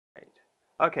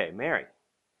Okay, Mary,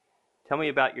 tell me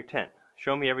about your tent.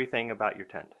 Show me everything about your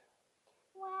tent.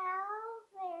 Well,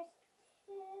 there's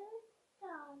two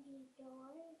doggy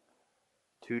doors.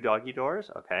 Two doggy doors,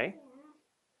 okay.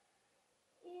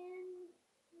 Yeah. And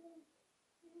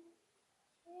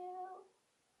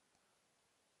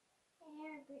two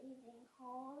air breathing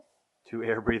holes. Two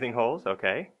air breathing holes,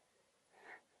 okay.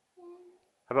 And,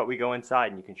 How about we go inside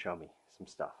and you can show me some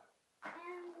stuff. and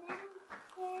then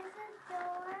there's a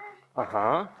door.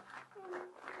 Uh-huh.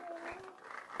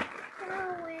 And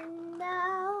there's a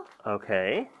window.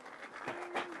 Okay. And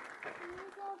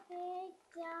there's a big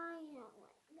giant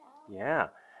window. Yeah.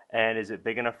 And is it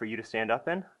big enough for you to stand up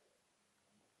in?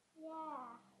 Yeah.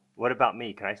 What about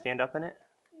me? Can I stand up in it?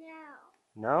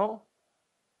 No. No?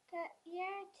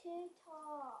 You're too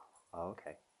tall. Oh,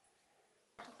 okay.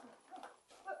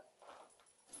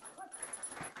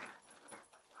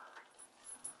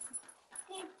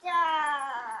 Good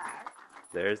job.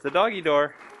 There's the doggy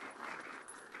door.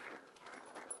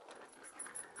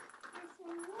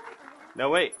 No,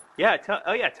 wait. Yeah,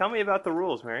 tell me about the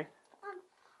rules, Mary. No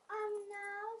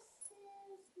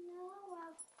shoes, no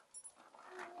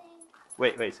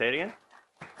roughing. Wait, say it again.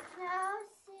 No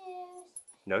shoes.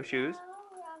 No shoes.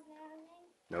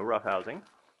 No roughing. No roughhousing.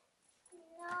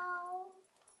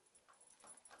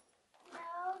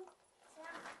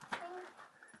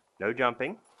 No. No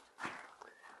jumping.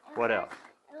 What else?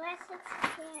 Unless it's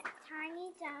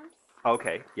tiny jumps.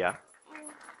 Okay, yeah. And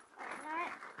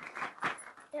not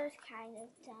those kind of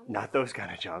jumps. Not those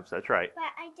kind of jumps, that's right.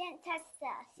 But I didn't touch the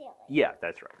ceiling. Yeah,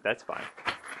 that's right. That's fine.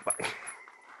 Fine.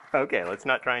 Okay, let's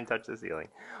not try and touch the ceiling.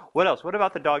 What else? What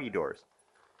about the doggy doors?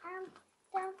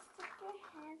 Don't stick your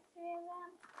hand through them.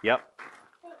 Yep.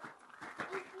 But if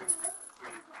you look through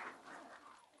them.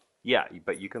 Yeah,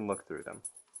 but you can look through them.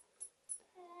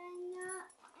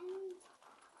 And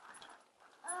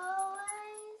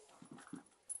always,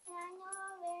 and I know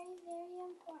a very, very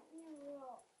important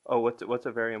rule. Oh, what's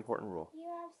a very important rule? You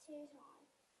have shoes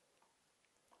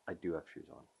on. I do have shoes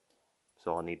on,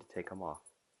 so I'll need to take them off.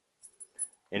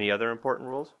 Any other important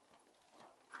rules?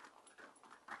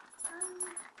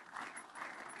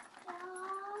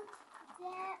 Don't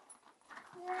zip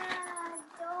the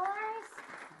doors,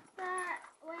 the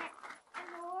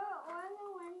door or the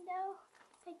window,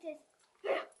 like this.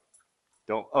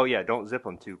 Don't zip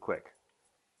them too quick.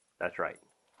 That's right.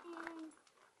 And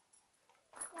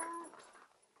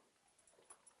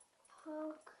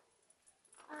don't poke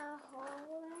a hole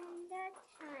in the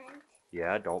tent.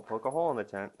 Yeah, don't poke a hole in the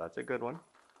tent. That's a good one.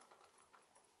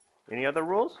 Any other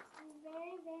rules?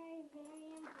 Very, very,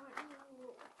 very important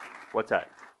rule. What's that?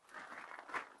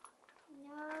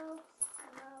 No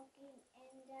smoking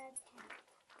in the tent.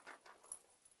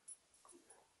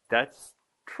 That's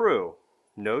true.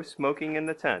 No smoking in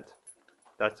the tent.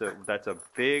 That's a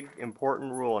big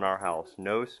important rule in our house.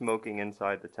 No smoking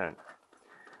inside the tent.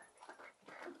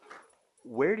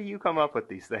 Where do you come up with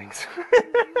these things?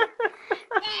 In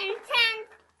tent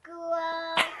school.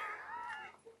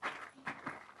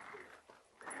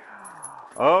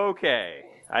 Okay,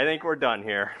 I think we're done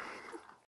here.